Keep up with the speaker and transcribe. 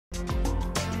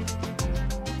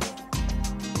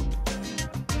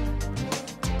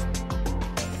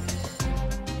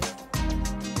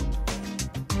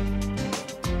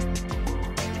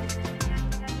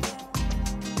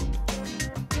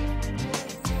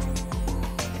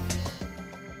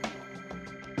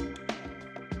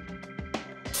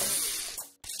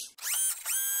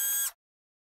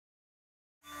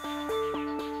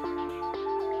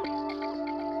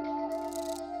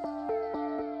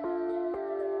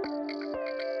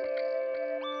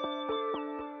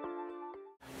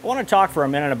I want to talk for a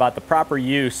minute about the proper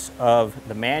use of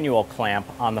the manual clamp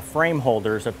on the frame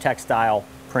holders of textile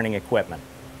printing equipment.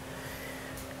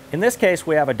 In this case,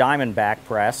 we have a diamond back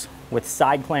press with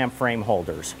side clamp frame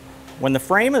holders. When the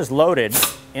frame is loaded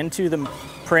into the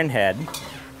print head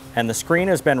and the screen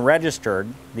has been registered,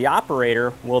 the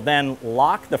operator will then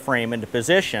lock the frame into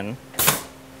position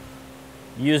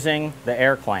using the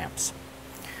air clamps.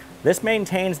 This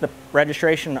maintains the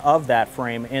registration of that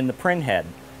frame in the print head.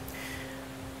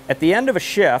 At the end of a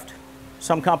shift,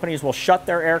 some companies will shut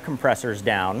their air compressors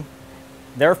down.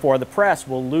 Therefore, the press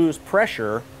will lose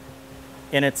pressure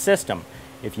in its system.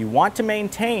 If you want to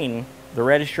maintain the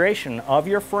registration of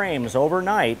your frames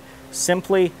overnight,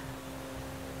 simply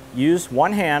use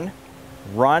one hand,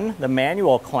 run the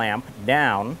manual clamp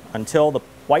down until the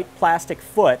white plastic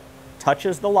foot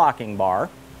touches the locking bar.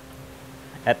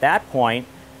 At that point,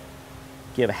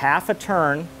 give half a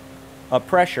turn of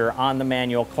pressure on the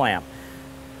manual clamp.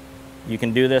 You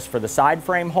can do this for the side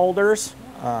frame holders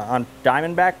on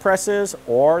Diamondback presses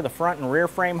or the front and rear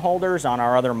frame holders on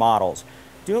our other models.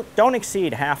 Don't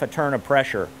exceed half a turn of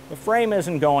pressure. The frame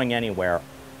isn't going anywhere.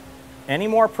 Any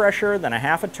more pressure than a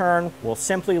half a turn will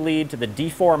simply lead to the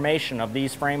deformation of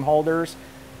these frame holders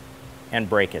and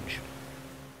breakage.